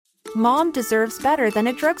Mom deserves better than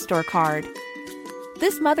a drugstore card.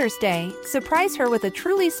 This Mother's Day, surprise her with a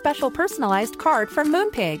truly special personalized card from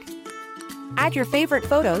Moonpig. Add your favorite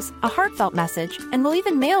photos, a heartfelt message, and we'll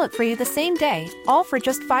even mail it for you the same day, all for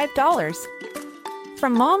just $5.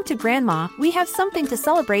 From mom to grandma, we have something to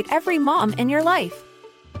celebrate every mom in your life.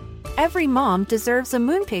 Every mom deserves a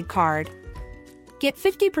Moonpig card. Get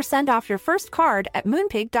 50% off your first card at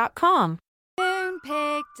moonpig.com.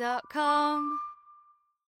 Moonpig.com.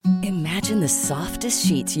 Imagine the softest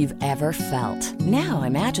sheets you've ever felt. Now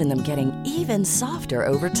imagine them getting even softer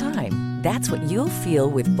over time. That's what you'll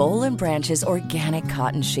feel with Boll & Branch's organic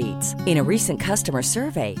cotton sheets. In a recent customer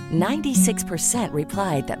survey, 96%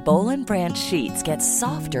 replied that Boll & Branch sheets get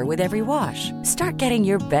softer with every wash. Start getting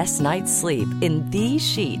your best night's sleep in these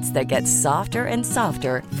sheets that get softer and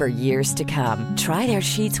softer for years to come. Try their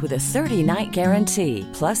sheets with a 30-night guarantee.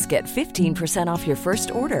 Plus, get 15% off your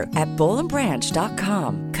first order at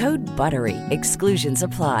bollandbranch.com. Code BUTTERY. Exclusions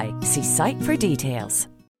apply. See site for details.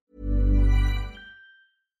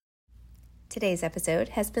 Today's episode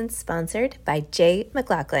has been sponsored by J.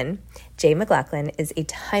 McLaughlin. J. McLaughlin is a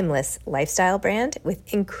timeless lifestyle brand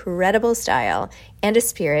with incredible style and a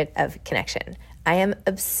spirit of connection. I am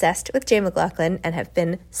obsessed with J. McLaughlin and have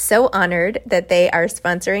been so honored that they are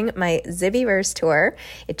sponsoring my Zibbyverse tour.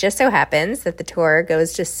 It just so happens that the tour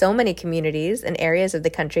goes to so many communities and areas of the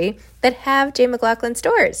country that have J. McLaughlin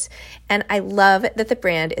stores. And I love that the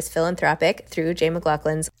brand is philanthropic through J.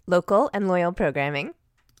 McLaughlin's local and loyal programming.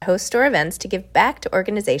 Host store events to give back to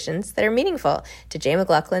organizations that are meaningful to J.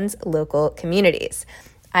 McLaughlin's local communities.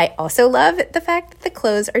 I also love the fact that the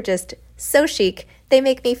clothes are just so chic. They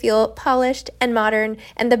make me feel polished and modern,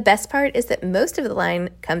 and the best part is that most of the line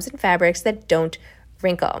comes in fabrics that don't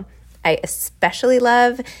wrinkle. I especially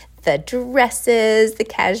love the dresses, the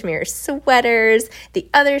cashmere sweaters, the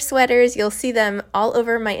other sweaters. You'll see them all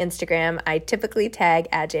over my Instagram. I typically tag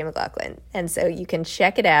at J. McLaughlin, and so you can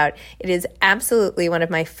check it out. It is absolutely one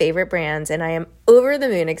of my favorite brands, and I am over the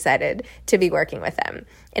moon excited to be working with them.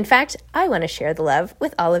 In fact, I want to share the love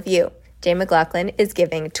with all of you. J. McLaughlin is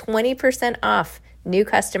giving 20% off new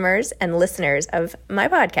customers and listeners of my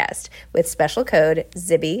podcast with special code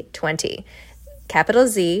ZIBBY20, capital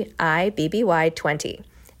ZIBBY 20.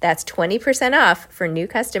 That's 20% off for new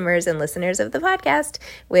customers and listeners of the podcast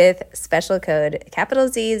with special code capital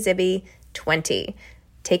Z ZIBBY 20.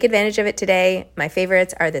 Take advantage of it today. My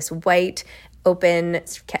favorites are this white, open,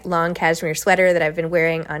 long cashmere sweater that I've been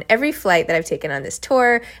wearing on every flight that I've taken on this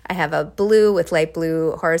tour. I have a blue with light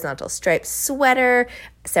blue horizontal striped sweater,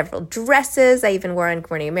 several dresses I even wore on Good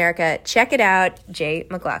Morning America. Check it out, J.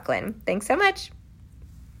 McLaughlin. Thanks so much.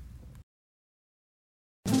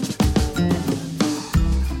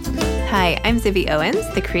 Hi, I'm Zibby Owens,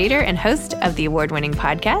 the creator and host of the award-winning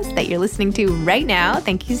podcast that you're listening to right now.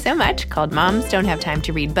 Thank you so much, called Moms Don't Have Time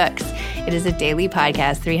to Read Books. It is a daily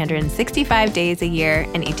podcast, 365 days a year,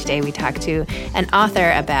 and each day we talk to an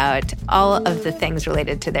author about all of the things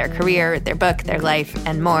related to their career, their book, their life,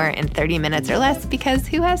 and more in 30 minutes or less, because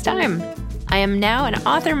who has time? I am now an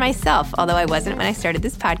author myself, although I wasn't when I started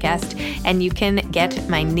this podcast, and you can get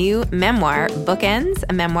my new memoir, Bookends,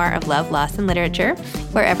 a memoir of love, loss, and literature,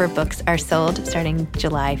 wherever books are sold starting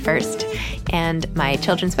July 1st, and my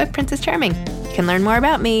children's book, Princess Charming. You can learn more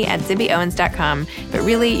about me at zibbyowens.com, but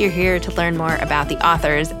really you're here to learn more about the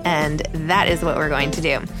authors, and that is what we're going to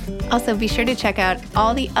do. Also, be sure to check out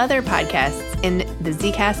all the other podcasts in the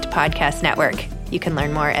Zcast Podcast Network. You can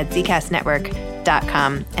learn more at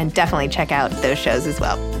zcastnetwork.com and definitely check out those shows as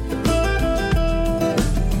well.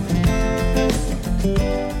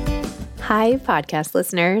 Hi, podcast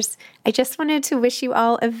listeners. I just wanted to wish you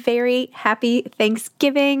all a very happy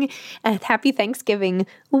Thanksgiving, a happy Thanksgiving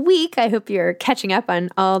week. I hope you're catching up on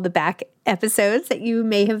all the back episodes that you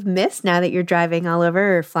may have missed now that you're driving all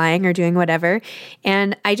over or flying or doing whatever.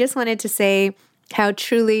 And I just wanted to say how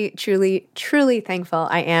truly, truly, truly thankful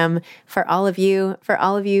I am for all of you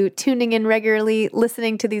tuning in regularly,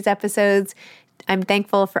 listening to these episodes. I'm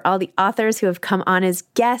thankful for all the authors who have come on as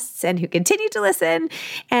guests and who continue to listen,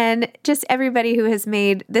 and just everybody who has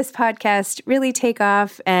made this podcast really take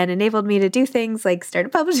off and enabled me to do things like start a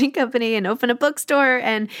publishing company and open a bookstore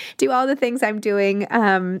and do all the things I'm doing.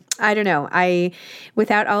 I don't know.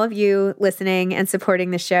 Without all of you listening and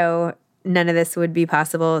supporting the show, none of this would be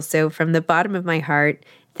possible. So from the bottom of my heart,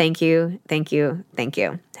 thank you, thank you, thank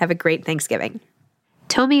you. Have a great Thanksgiving.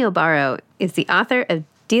 Tomi Obaro is the author of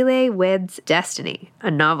Dile Wed's Destiny,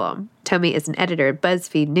 a novel. Tomi is an editor at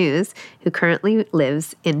BuzzFeed News who currently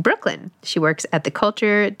lives in Brooklyn. She works at the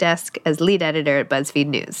culture desk as lead editor at BuzzFeed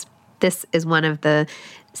News. This is one of the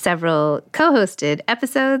several co-hosted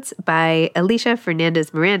episodes by Alicia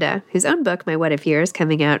Fernandez Miranda, whose own book, My What If Year, is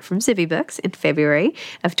coming out from Zippy Books in February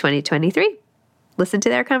of 2023. Listen to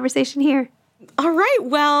their conversation here. All right.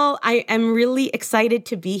 Well, I am really excited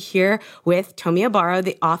to be here with Tomi Abaro,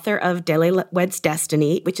 the author of Dele Weds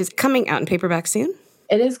Destiny, which is coming out in paperback soon.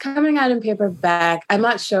 It is coming out in paperback. I'm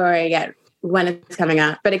not sure yet when it's coming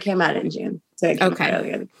out, but it came out in June. So it came out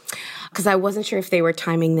earlier. Because I wasn't sure if they were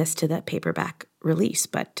timing this to the paperback release,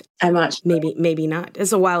 but I'm not sure. Maybe not.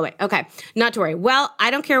 It's a while away. Okay, not to worry. Well,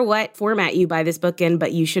 I don't care what format you buy this book in,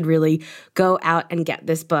 but you should really go out and get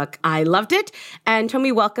this book. I loved it. And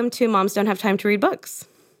Tomi, welcome to Moms Don't Have Time to Read Books.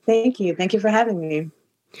 Thank you. Thank you for having me.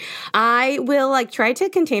 I will try to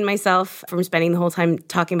contain myself from spending the whole time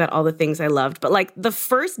talking about all the things I loved. But the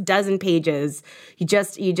first dozen pages, you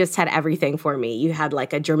just had everything for me. You had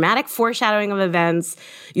a dramatic foreshadowing of events.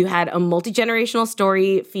 You had a multi-generational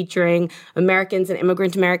story featuring Americans and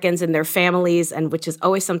immigrant Americans and their families, and which is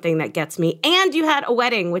always something that gets me. And you had a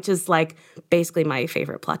wedding, which is basically my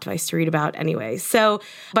favorite plot device to read about anyway. So,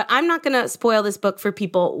 but I'm not going to spoil this book for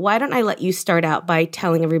people. Why don't I let you start out by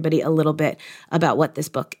telling everybody a little bit about what this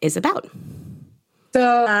book is about?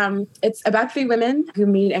 So it's about 3 women who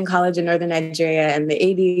meet in college in northern Nigeria in the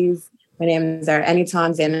 80s. Their names are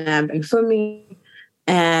Enitan, Zainab, and Funmi.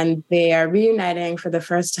 And they are reuniting for the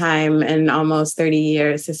first time in almost 30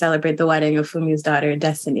 years to celebrate the wedding of Funmi's daughter,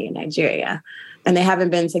 Destiny, in Nigeria. And they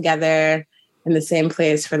haven't been together in the same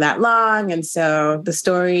place for that long. And so the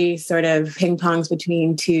story sort of ping-pongs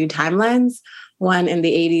between 2 timelines, one in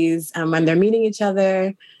the 80s when they're meeting each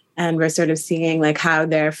other, and we're sort of seeing how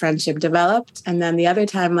their friendship developed. And then the other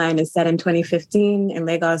timeline is set in 2015 in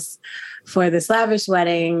Lagos for this lavish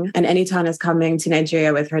wedding. And Enitan is coming to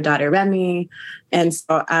Nigeria with her daughter, Remy. And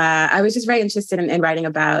so I was just very interested in writing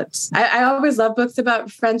about, I always love books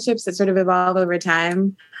about friendships that sort of evolve over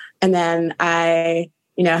time. And then I,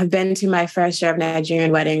 have been to my fair share of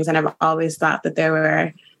Nigerian weddings, and I've always thought that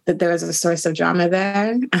there was a source of drama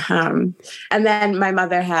there. And then my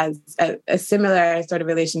mother has a similar sort of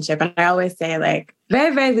relationship. And I always say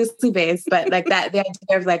very, very loosely based, but that the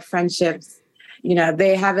idea of friendships,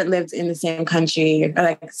 they haven't lived in the same country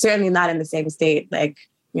or certainly not in the same state,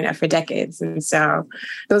 for decades. And so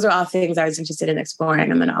those are all things I was interested in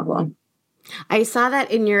exploring in the novel. I saw that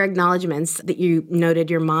in your acknowledgments that you noted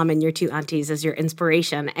your mom and your 2 aunties as your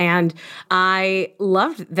inspiration. And I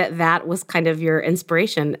loved that was kind of your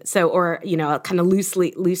inspiration. So, or, kind of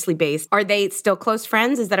loosely based. Are they still close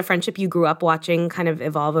friends? Is that a friendship you grew up watching kind of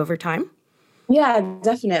evolve over time? Yeah,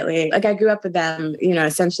 definitely. I grew up with them,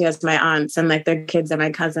 essentially as my aunts, and their kids and my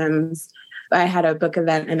cousins. I had a book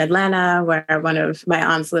event in Atlanta where one of my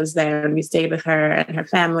aunts lives there, and we stayed with her and her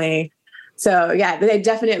family. So yeah, they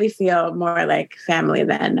definitely feel more like family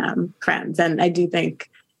than friends. And I do think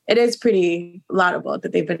it is pretty laudable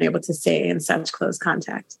that they've been able to stay in such close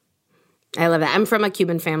contact. I love that. I'm from a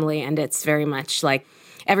Cuban family, and it's very much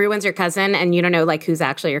everyone's your cousin, and you don't know who's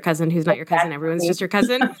actually your cousin, who's not your cousin. Everyone's just your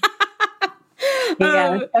cousin.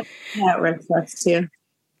 Yeah, that works for us too.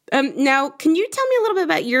 Now, can you tell me a little bit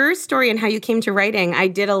about your story and how you came to writing? I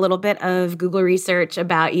did a little bit of Google research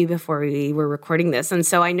about you before we were recording this. And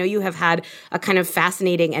so I know you have had a kind of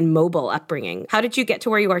fascinating and mobile upbringing. How did you get to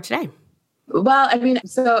where you are today? Well,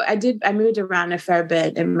 I moved around a fair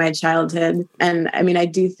bit in my childhood. And I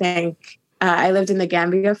do think I lived in the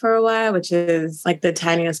Gambia for a while, which is the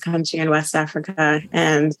tiniest country in West Africa.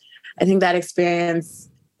 And I think that experience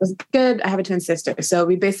was good. I have a twin sister. So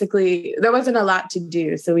there wasn't a lot to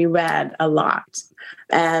do. So we read a lot.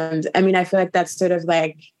 And I feel that's sort of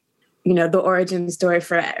the origin story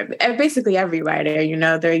for basically every writer.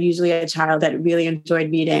 They're usually a child that really enjoyed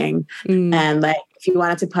reading. And if you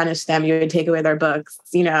wanted to punish them, you would take away their books,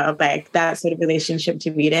 that sort of relationship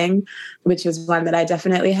to reading, which was one that I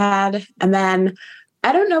definitely had. And then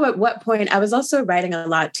I don't know at what point, I was also writing a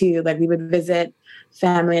lot too. We would visit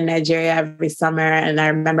family in Nigeria every summer. And I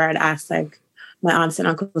remember I'd ask my aunts and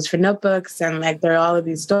uncles for notebooks, and there are all of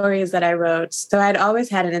these stories that I wrote. So I'd always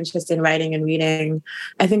had an interest in writing and reading.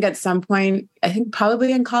 I think at some point,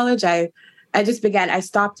 probably in college, I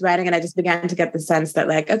stopped writing, and I just began to get the sense that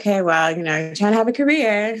okay, well, you're trying to have a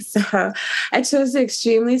career. So I chose the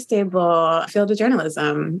extremely stable field of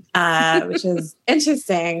journalism, which is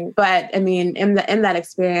interesting. But in that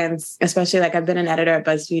experience, especially I've been an editor at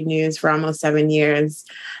BuzzFeed News for almost 7 years.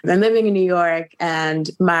 I'm living in New York, and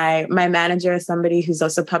my manager is somebody who's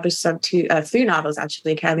also published 3 novels,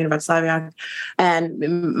 actually, Karolina Wacławiak.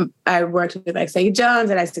 And I worked with Saeed Jones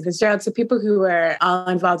and Isaac Fitzgerald, so people who were all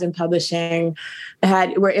involved in publishing.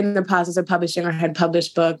 publishing, were in the process of publishing or had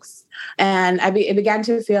published books. And it began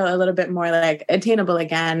to feel a little bit more like attainable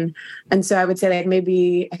again. And so I would say like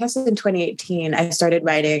maybe, I guess in 2018, I started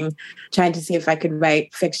writing, trying to see if I could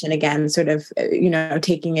write fiction again, sort of,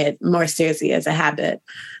 taking it more seriously as a habit.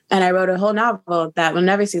 And I wrote a whole novel that will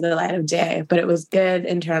never see the light of day, but it was good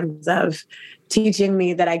in terms of teaching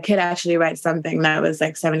me that I could actually write something that was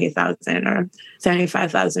like 70,000 or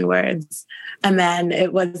 75,000 words. And then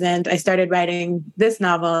I started writing this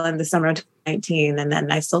novel in the summer of 2019, and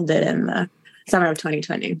then I still did in the summer of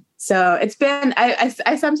 2020. So it's been,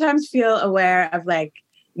 I sometimes feel aware of like,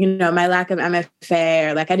 my lack of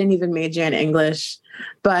MFA, or like I didn't even major in English,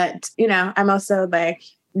 but, I'm also like,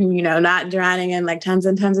 not drowning in like tons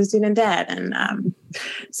and tons of student debt. And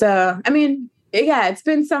so, I mean, yeah, it's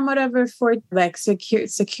been somewhat of a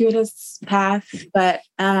circuitous path, but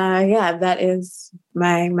that is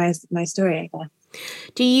my story, I guess.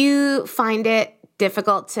 Do you find it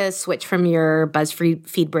difficult to switch from your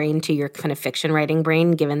BuzzFeed brain to your kind of fiction writing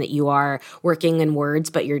brain, given that you are working in words,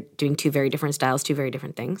 but you're doing two very different styles, two very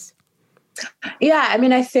different things? Yeah, I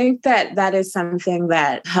mean, I think that is something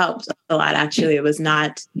that helped a lot, actually. It was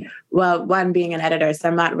not, well, one, being an editor, so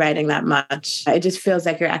I'm not writing that much. It just feels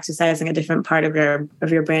like you're exercising a different part of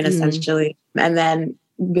your brain, essentially. And then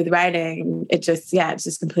with writing, it's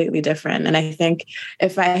just completely different. And I think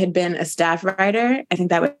if I had been a staff writer, I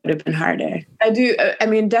think that would have been harder. I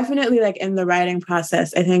mean, definitely like in the writing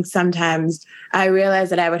process, I think sometimes I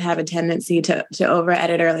realized that I would have a tendency to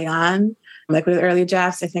over-edit early on. Like with early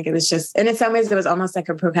drafts, I think it was just, and in some ways it was almost like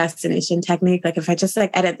a procrastination technique. Like if I just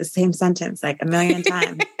like edit the same sentence like a million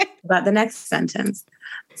times about the next sentence.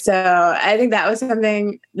 So I think that was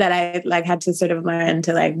something that I like had to sort of learn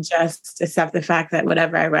to like just accept the fact that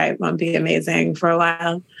whatever I write won't be amazing for a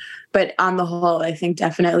while. But on the whole, I think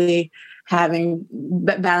definitely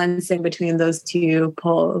balancing between those two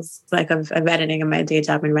poles, like of editing in my day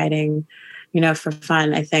job and writing, for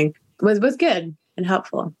fun, I think was good and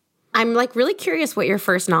helpful. I'm like really curious what your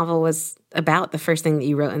first novel was about, the first thing that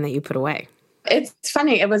you wrote and that you put away. It's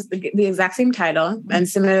funny. It was the exact same title. And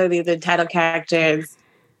similarly, the title characters,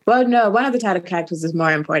 well, no, one of the title characters is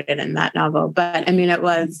more important in that novel. But I mean,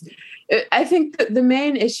 I think the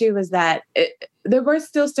main issue was that there were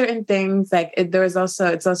still certain things, like it's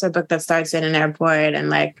also a book that starts in an airport and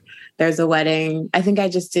like there's a wedding. I think I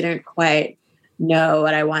just didn't quite know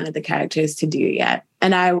what I wanted the characters to do yet.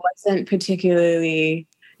 And I wasn't particularly...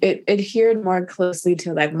 It adhered more closely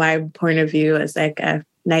to like my point of view as like a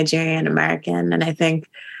Nigerian American. And I think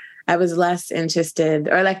I was less interested,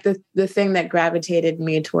 or like the thing that gravitated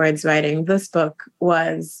me towards writing this book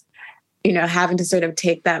was, having to sort of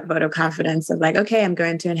take that vote of confidence of like, okay, I'm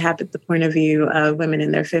going to inhabit the point of view of women in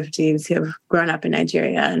their 50s who have grown up in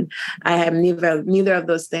Nigeria. And I am neither of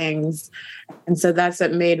those things. And so that's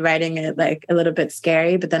what made writing it like a little bit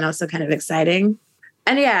scary, but then also kind of exciting.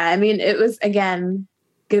 And yeah, I mean, it was, again,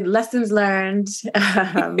 good lessons learned,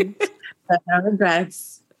 but no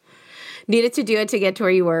regrets. Needed to do it to get to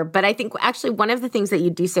where you were. But I think actually one of the things that you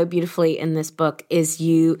do so beautifully in this book is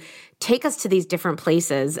you take us to these different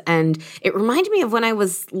places. And it reminded me of when I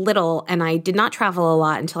was little and I did not travel a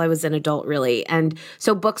lot until I was an adult, really. And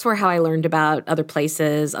so books were how I learned about other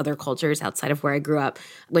places, other cultures outside of where I grew up,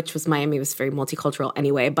 which was Miami was very multicultural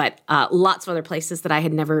anyway, but lots of other places that I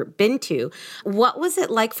had never been to. What was it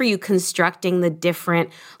like for you constructing the different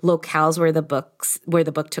locales where the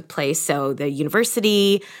book took place? So the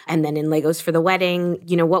university and then in Lagos for the wedding,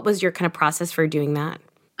 what was your kind of process for doing that?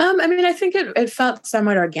 I mean, I think it felt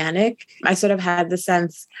somewhat organic. I sort of had the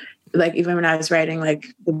sense, like even when I was writing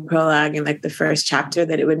like the prologue and like the first chapter,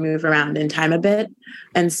 that it would move around in time a bit.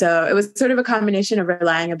 And so it was sort of a combination of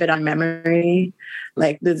relying a bit on memory,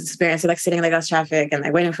 like the experience of like sitting in Lagos traffic and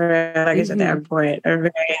like waiting for luggage at the airport, or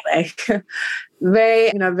very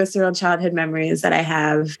visceral childhood memories that I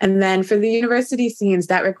have. And then for the university scenes,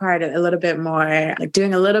 that required a little bit more, like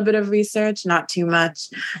doing a little bit of research, not too much,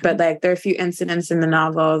 but like there are a few incidents in the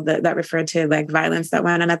novel that refer to like violence that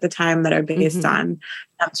went on at the time that are based on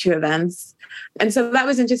true events. And so that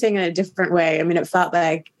was interesting in a different way. I mean, it felt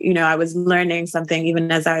like, I was learning something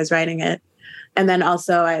even as I was writing it. And then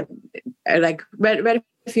also I like read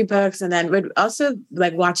a few books, and then would also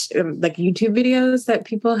like watch like YouTube videos that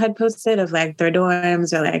people had posted of like their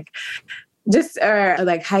dorms, or like just or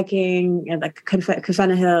like hiking and like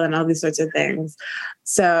Kafana Hill and all these sorts of things.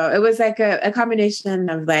 So it was like a combination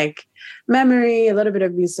of like memory, a little bit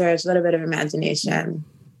of research, a little bit of imagination.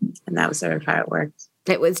 And that was sort of how it worked.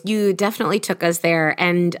 You definitely took us there.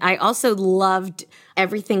 And I also loved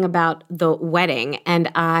everything about the wedding.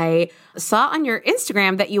 And I saw on your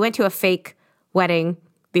Instagram that you went to a fake wedding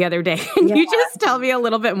the other day. Can you just tell me a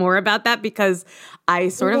little bit more about that? Because I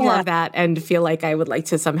sort of love that and feel like I would like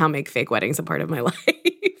to somehow make fake weddings a part of my life.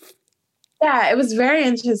 Yeah, it was very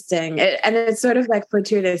interesting. And it's sort of like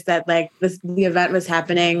fortuitous that like the event was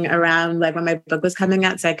happening around like when my book was coming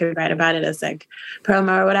out, so I could write about it as like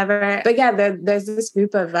promo or whatever. But yeah, there's this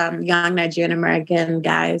group of young Nigerian American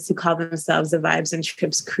guys who call themselves the Vibes and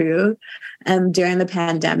Trips Crew. And during the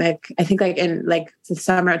pandemic, I think like in like the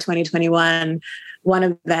summer of 2021, one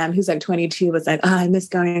of them who's like 22 was like, oh, I miss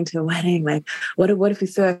going to a wedding. Like, what if we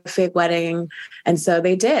threw a fake wedding? And so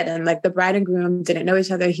they did. And like the bride and groom didn't know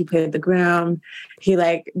each other. He played the groom. He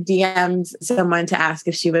like DM'd someone to ask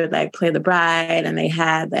if she would like play the bride. And they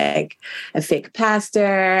had like a fake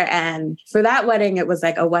pastor. And for that wedding, it was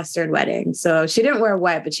like a Western wedding. So she didn't wear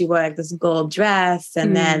white, but she wore like this gold dress.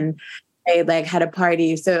 And then they like had a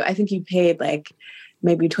party. So I think he paid like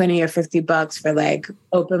maybe 20 or $50 for like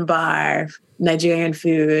open bar, Nigerian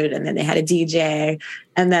food. And then they had a DJ.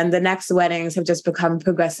 And then the next weddings have just become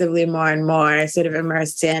progressively more and more sort of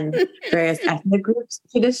immersed in various ethnic groups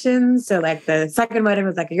traditions. So like the second wedding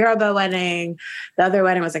was like a Yoruba wedding. The other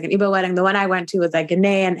wedding was like an Igbo wedding. The one I went to was like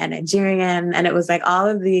Ghanaian and Nigerian. And it was like all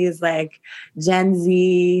of these like Gen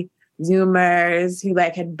Z Zoomers who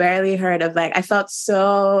like had barely heard of like, I felt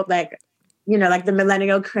so like, you know, like the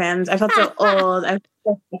millennial cringe. I felt so old. I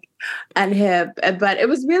felt so and hip, but it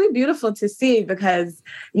was really beautiful to see because,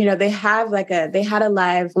 you know, they had a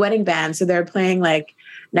live wedding band. So they were playing like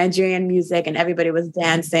Nigerian music and everybody was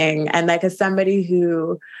dancing. And like as somebody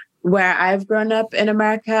where I've grown up in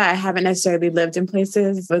America, I haven't necessarily lived in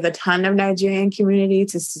places with a ton of Nigerian community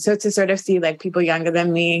to sort of see like people younger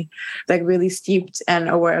than me, like really steeped and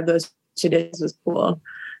aware of those traditions was cool.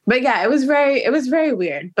 But yeah, it was very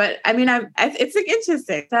weird. But I mean, it's like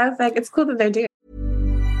interesting. So I was like, it's cool that they're doing.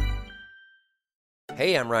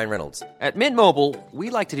 Hey, I'm Ryan Reynolds. At Mint Mobile, we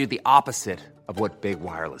like to do the opposite of what Big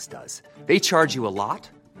Wireless does. They charge you a lot.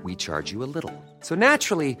 We charge you a little. So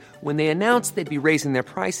naturally, when they announced they'd be raising their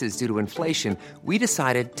prices due to inflation, we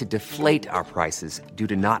decided to deflate our prices due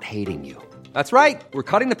to not hating you. That's right. We're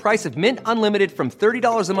cutting the price of Mint Unlimited from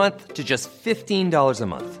 $30 a month to just $15 a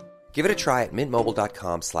month. Give it a try at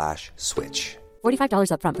mintmobile.com/switch.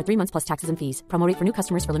 $45 up front for 3 months plus taxes and fees. Promo rate for new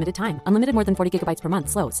customers for limited time. Unlimited more than 40 gigabytes per month.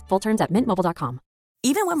 Slows full terms at mintmobile.com.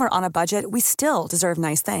 Even when we're on a budget, we still deserve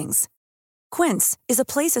nice things. Quince is a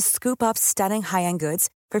place to scoop up stunning high-end goods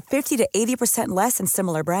for 50 to 80% less than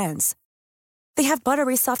similar brands. They have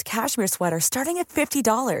buttery soft cashmere sweaters starting at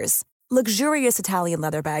 $50, luxurious Italian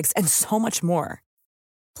leather bags, and so much more.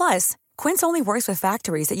 Plus, Quince only works with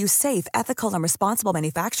factories that use safe, ethical, and responsible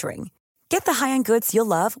manufacturing. Get the high-end goods you'll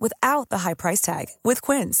love without the high price tag with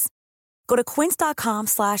Quince. Go to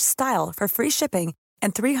quince.com/style for free shipping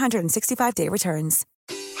and 365-day returns.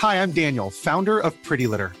 Hi, I'm Daniel, founder of Pretty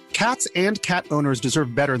Litter. Cats and cat owners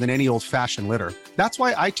deserve better than any old-fashioned litter. That's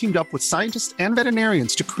why I teamed up with scientists and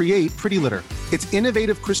veterinarians to create Pretty Litter. Its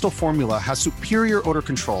innovative crystal formula has superior odor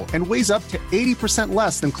control and weighs up to 80%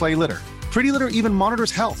 less than clay litter. Pretty Litter even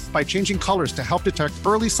monitors health by changing colors to help detect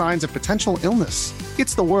early signs of potential illness.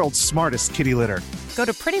 It's the world's smartest kitty litter. Go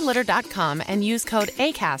to prettylitter.com and use code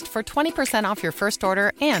ACAST for 20% off your first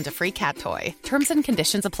order and a free cat toy. Terms and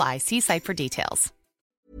conditions apply. See site for details.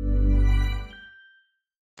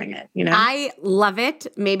 You know? I love it.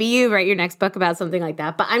 Maybe you write your next book about something like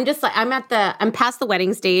that. But I'm just like, I'm past the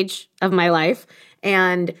wedding stage of my life.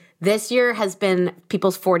 And this year has been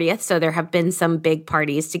people's 40th. So there have been some big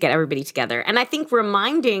parties to get everybody together. And I think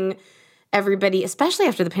reminding everybody, especially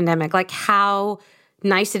after the pandemic, like how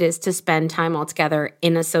nice it is to spend time all together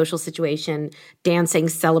in a social situation, dancing,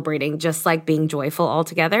 celebrating, just like being joyful all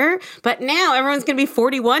together. But now everyone's going to be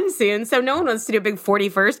 41 soon, so no one wants to do a big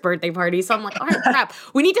 41st birthday party. So I'm like, all right, crap.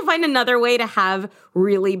 We need to find another way to have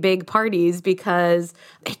really big parties because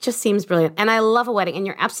it just seems brilliant. And I love a wedding. And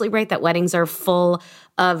you're absolutely right that weddings are full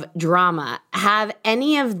of drama. Have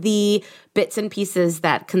any of the bits and pieces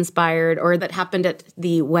that conspired or that happened at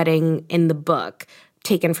the wedding in the book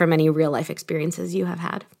taken from any real life experiences you have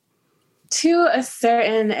had? To a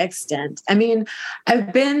certain extent. I mean,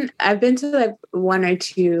 I've been to like one or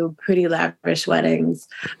two pretty lavish weddings,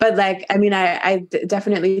 but like, I mean, I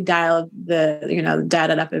definitely dialed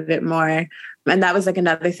it up a bit more. And that was like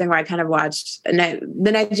another thing where I kind of watched the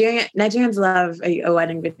Nigerians love a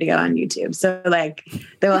wedding video on YouTube. So like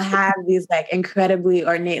they will have these like incredibly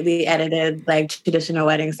ornately edited like traditional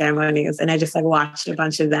wedding ceremonies. And I just like watched a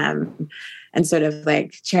bunch of them and sort of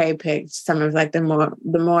like cherry picked some of like the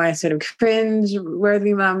more sort of cringe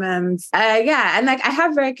worthy moments. And like I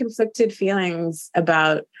have very conflicted feelings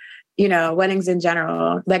about weddings in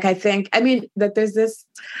general. Like, I mean, that there's this,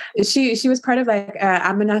 she was part of like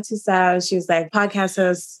Aminatou Sow. She was like podcast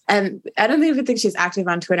host. And I don't even think she's active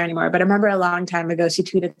on Twitter anymore, but I remember a long time ago, she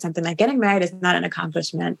tweeted something like, getting married is not an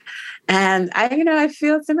accomplishment. And I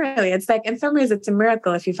feel similarly. It's like, in some ways it's a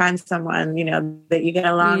miracle if you find someone, that you get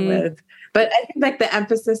along with. But I think like the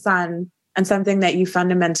emphasis on something that you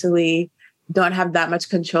fundamentally don't have that much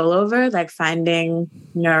control over, like finding,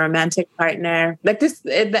 a romantic partner, like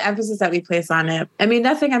the emphasis that we place on it. I mean,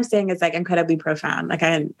 nothing I'm saying is like incredibly profound. Like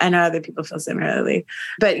I know other people feel similarly,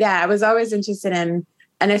 but yeah, I was always interested in,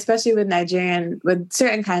 and especially with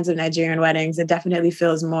certain kinds of Nigerian weddings, it definitely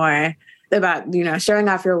feels more about, showing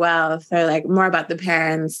off your wealth, or like more about the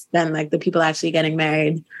parents than like the people actually getting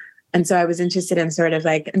married. And so I was interested in sort of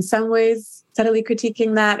like, in some ways, subtly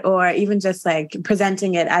critiquing that, or even just like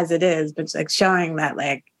presenting it as it is, but like showing that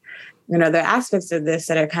like, there are aspects of this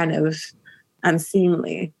that are kind of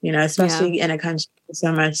unseemly, especially in a country with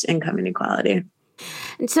so much income inequality.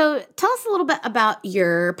 And so tell us a little bit about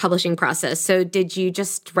your publishing process. So did you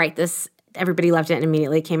just write this? Everybody loved it and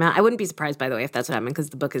immediately came out. I wouldn't be surprised, by the way, if that's what happened, because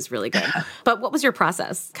the book is really good. But what was your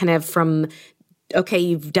process kind of from, okay,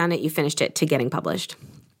 you've done it, you finished it, to getting published?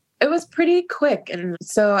 It was pretty quick. And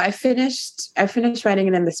so I finished writing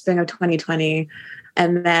it in the spring of 2020.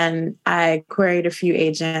 And then I queried a few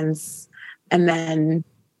agents, and then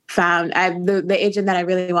found the agent that I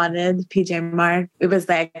really wanted, PJ Mark. It was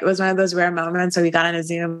one of those rare moments where we got on a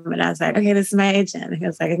Zoom and I was like, okay, this is my agent. And he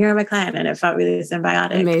was like, you're my client. And it felt really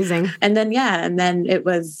symbiotic. Amazing. And then it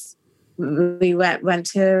was, we went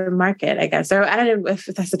to market, I guess. Or I don't know if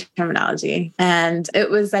that's the terminology. And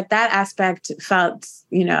it was like that aspect felt,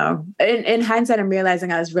 in hindsight, I'm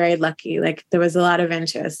realizing I was very lucky. Like there was a lot of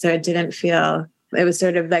interest. So it didn't feel, it was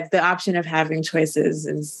sort of like the option of having choices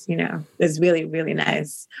is really, really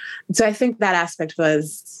nice. So I think that aspect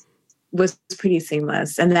was pretty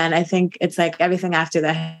seamless. And then I think it's like everything after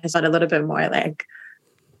that has felt a little bit more like,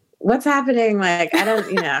 what's happening? Like, I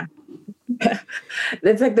don't,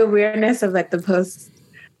 it's like the weirdness of like the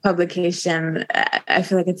post-publication. I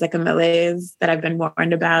feel like it's like a malaise that I've been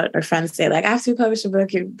warned about, or friends say like, after you publish a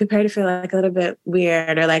book, you're prepared to feel like a little bit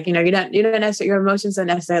weird, or like, you don't necessarily, your emotions don't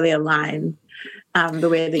necessarily align the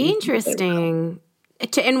way that Interesting.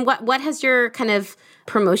 And what has your kind of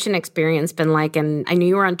promotion experience been like? And I knew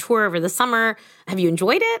you were on tour over the summer. Have you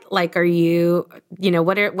enjoyed it? Like, are you,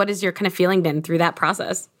 what is your kind of feeling been through that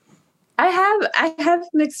process? I have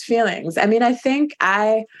mixed feelings. I mean, I think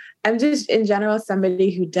I'm just in general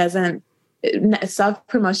somebody who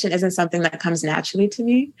self-promotion isn't something that comes naturally to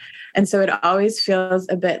me. And so it always feels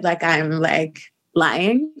a bit like I'm like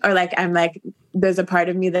lying, or like I'm like, there's a part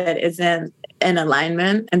of me that isn't in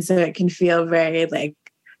alignment. And so it can feel very like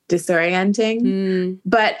disorienting.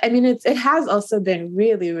 But I mean, it has also been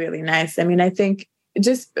really, really nice. I mean, I think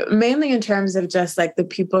just mainly in terms of just like the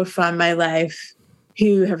people from my life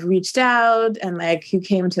who have reached out and like who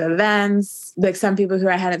came to events, like some people who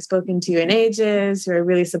I hadn't spoken to in ages, who are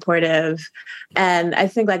really supportive. And I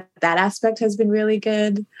think like that aspect has been really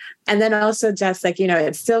good. And then also just like,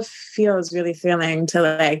 it still feels really thrilling to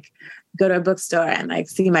like go to a bookstore and like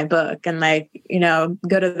see my book, and like,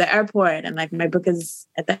 go to the airport and like my book is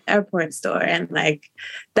at the airport store. And like,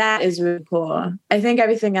 that is really cool. I think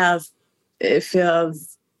everything else, it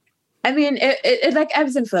feels, I mean, it like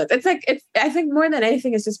ebbs and flows. I think more than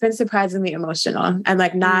anything, it's just been surprisingly emotional, and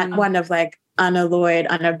like not one of like unalloyed,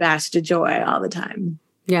 unabashed joy all the time.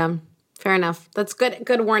 Yeah, fair enough. That's good.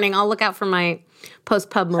 Good warning. I'll look out for my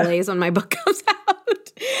post-pub malaise when my book comes out.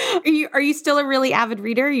 Are you still a really avid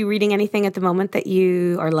reader? Are you reading anything at the moment that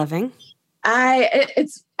you are loving? I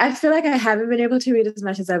feel like I haven't been able to read as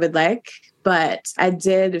much as I would like, but I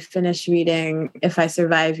did finish reading If I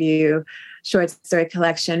Survive You, short story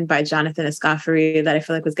collection by Jonathan Escoffery that I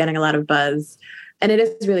feel like was getting a lot of buzz. And it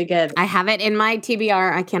is really good. I have it in my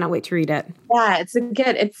TBR. I cannot wait to read it. Yeah, it's a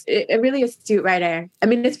really astute writer. I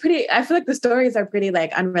mean, I feel like the stories are pretty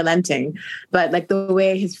like unrelenting, but like the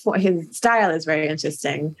way his style is very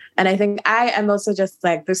interesting. And I think I am also just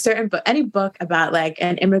like, there's certain book, any book about like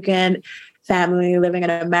an immigrant family living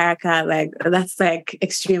in America, like that's like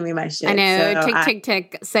extremely my shit. I know, so,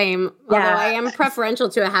 tick, same. Yeah. Although I am preferential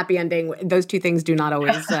to a happy ending. Those two things do not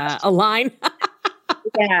always align.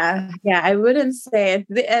 Yeah, I wouldn't say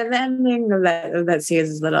the ending of that series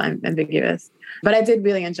is a little ambiguous, but I did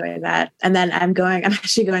really enjoy that. And then I'm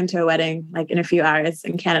actually going to a wedding like in a few hours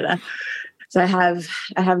in Canada. So I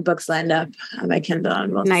have books lined up on my Kindle.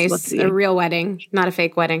 And we'll see. A real wedding, not a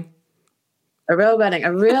fake wedding. A real wedding,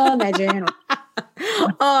 a real Nigerian wedding.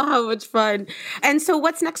 Oh, how much fun. And so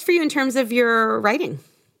what's next for you in terms of your writing?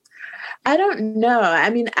 I don't know. I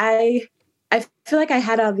mean, I feel like I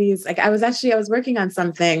had all these, like I was working on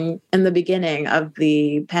something in the beginning of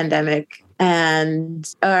the pandemic,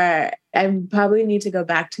 and I probably need to go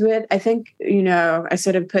back to it. I think, I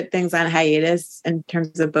sort of put things on hiatus in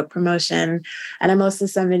terms of book promotion. And I'm also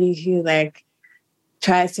somebody who like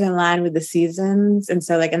tries to align with the seasons. And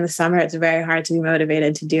so like in the summer, it's very hard to be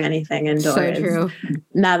motivated to do anything indoors. So true.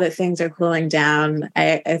 Now that things are cooling down,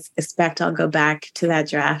 I expect I'll go back to that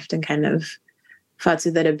draft and kind of futz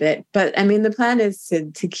with it a bit. But I mean, the plan is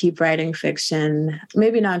to keep writing fiction,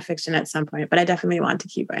 maybe nonfiction at some point, but I definitely want to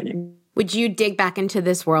keep writing. Would you dig back into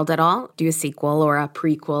this world at all? Do a sequel or a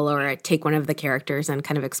prequel or take one of the characters and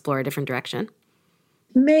kind of explore a different direction?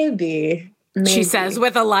 Maybe. She says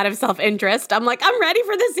with a lot of self-interest. I'm like, I'm ready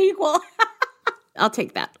for the sequel. I'll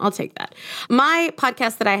take that. My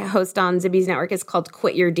podcast that I host on Zibby's Network is called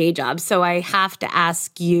Quit Your Day Job. So I have to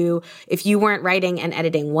ask you, if you weren't writing and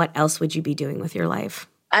editing, what else would you be doing with your life?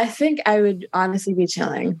 I think I would honestly be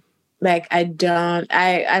chilling. Like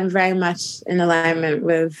I'm very much in alignment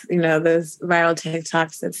with, those viral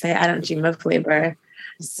TikToks that say, I don't dream of labor.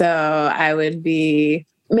 So I would be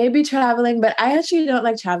maybe traveling, but I actually don't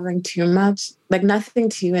like traveling too much, like nothing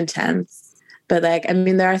too intense. But like, I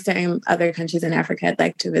mean, there are certain other countries in Africa I'd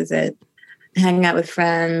like to visit, hanging out with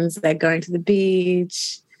friends, like going to the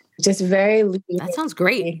beach, just very leisurely. That sounds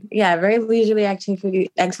great. Yeah, very leisurely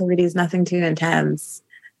activities, nothing too intense.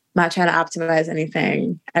 Not trying to optimize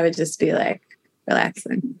anything. I would just be like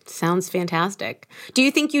relaxing. Sounds fantastic. Do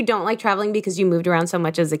you think you don't like traveling because you moved around so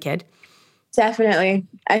much as a kid? Definitely.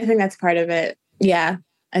 I think that's part of it. Yeah.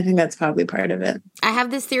 I think that's probably part of it. I have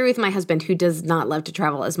this theory with my husband who does not love to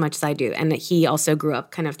travel as much as I do. And he also grew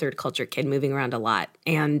up kind of third culture kid, moving around a lot.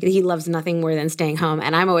 And he loves nothing more than staying home.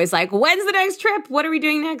 And I'm always like, when's the next trip? What are we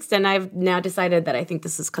doing next? And I've now decided that I think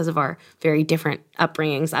this is because of our very different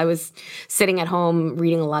upbringings. I was sitting at home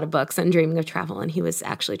reading a lot of books and dreaming of travel. And he was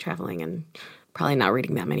actually traveling and probably not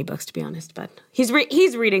reading that many books, to be honest. But he's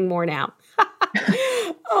reading more now.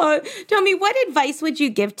 Tell me, what advice would you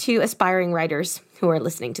give to aspiring writers who are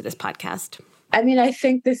listening to this podcast? I mean, I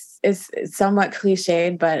think this is somewhat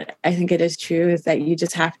cliched, but I think it is true, is that you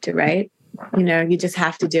just have to write. You just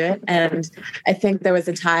have to do it. And I think there was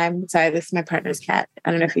a time, sorry, this is my partner's cat.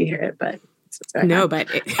 I don't know if you hear it, but no, but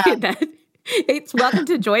it's welcome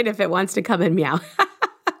to join if it wants to come and meow.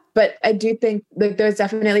 But I do think like there's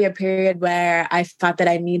definitely a period where I thought that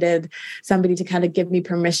I needed somebody to kind of give me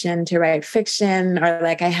permission to write fiction, or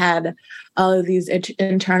like I had all of these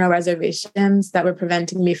internal reservations that were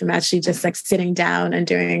preventing me from actually just like sitting down and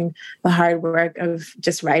doing the hard work of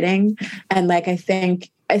just writing. And like, I think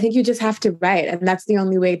you just have to write. And that's the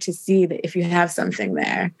only way to see that if you have something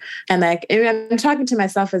there. And like, I'm talking to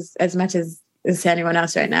myself as much as to anyone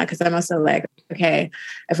else right now, because I'm also like, okay,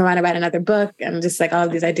 if I want to write another book, I'm just like all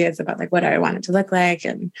of these ideas about like what I want it to look like.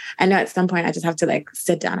 And I know at some point I just have to like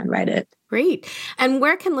sit down and write it. Great. And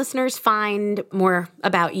where can listeners find more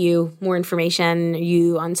about you, more information? Are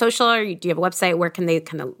you on social, or do you have a website? Where can they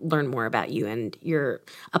kind of learn more about you and your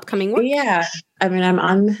upcoming work? Yeah. I mean,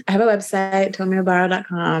 I have a website,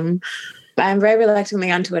 tomiyobaro.com. I'm very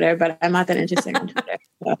reluctantly on Twitter, but I'm not that interesting on Twitter.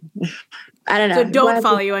 So I don't know. So don't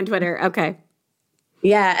follow you on Twitter. Okay.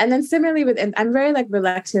 Yeah. And then similarly I'm very like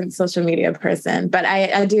reluctant social media person, but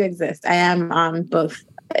I do exist. I am on both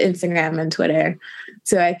Instagram and Twitter.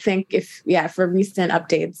 So I think for recent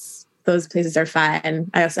updates, those places are fine.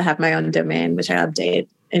 I also have my own domain, which I update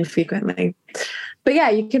infrequently. But yeah,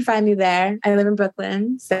 you can find me there. I live in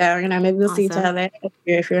Brooklyn. So, maybe we'll see each other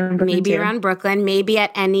if you're in Brooklyn. Maybe around Brooklyn, maybe at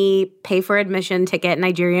any pay for admission ticket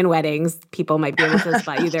Nigerian weddings. People might be able to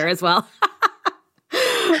spot you there as well.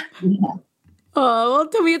 Yeah. Oh, well,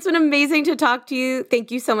 Tomi, it's been amazing to talk to you. Thank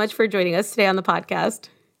you so much for joining us today on the podcast.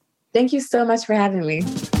 Thank you so much for having me.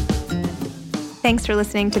 Thanks for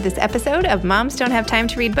listening to this episode of Moms Don't Have Time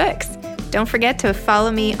to Read Books. Don't forget to follow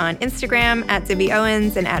me on Instagram at Zibby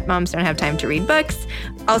Owens and at Moms Don't Have Time to Read Books.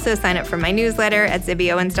 Also sign up for my newsletter at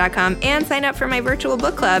zibbyowens.com and sign up for my virtual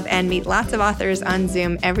book club and meet lots of authors on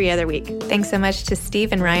Zoom every other week. Thanks so much to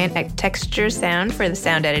Steve and Ryan at Texture Sound for the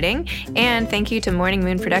sound editing. And thank you to Morning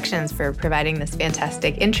Moon Productions for providing this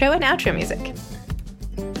fantastic intro and outro music.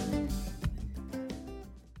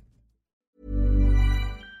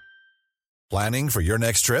 Planning for your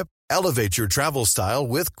next trip? Elevate your travel style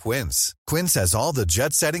with Quince. Quince has all the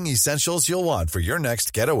jet-setting essentials you'll want for your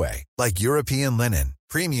next getaway, like European linen,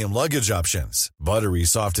 premium luggage options, buttery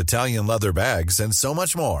soft Italian leather bags, and so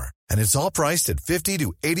much more. And it's all priced at 50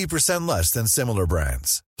 to 80% less than similar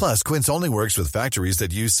brands. Plus, Quince only works with factories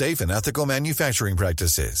that use safe and ethical manufacturing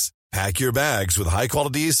practices. Pack your bags with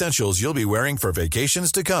high-quality essentials you'll be wearing for vacations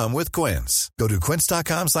to come with Quince. Go to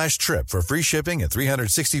quince.com/trip for free shipping and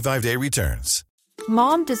 365-day returns.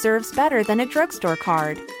 Mom deserves better than a drugstore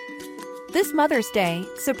card. This Mother's Day,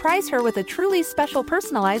 surprise her with a truly special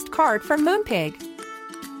personalized card from Moonpig.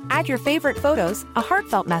 Add your favorite photos, a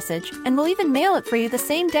heartfelt message, and we'll even mail it for you the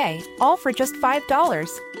same day, all for just $5.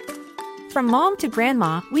 From mom to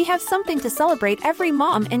grandma, we have something to celebrate every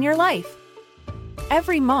mom in your life.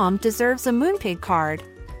 Every mom deserves a Moonpig card.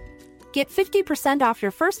 Get 50% off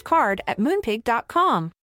your first card at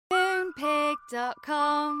moonpig.com.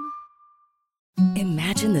 Moonpig.com.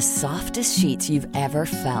 Imagine the softest sheets you've ever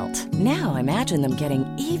felt. Now imagine them getting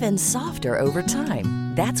even softer over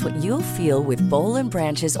time. That's what you'll feel with Boll &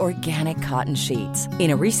 Branch's organic cotton sheets.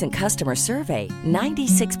 In a recent customer survey,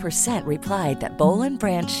 96% replied that Boll &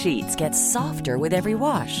 Branch sheets get softer with every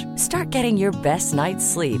wash. Start getting your best night's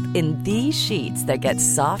sleep in these sheets that get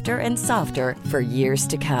softer and softer for years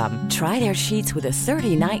to come. Try their sheets with a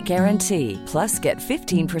 30-night guarantee. Plus, get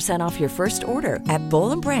 15% off your first order at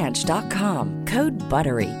bollandbranch.com. Code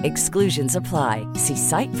BUTTERY. Exclusions apply. See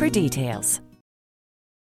site for details.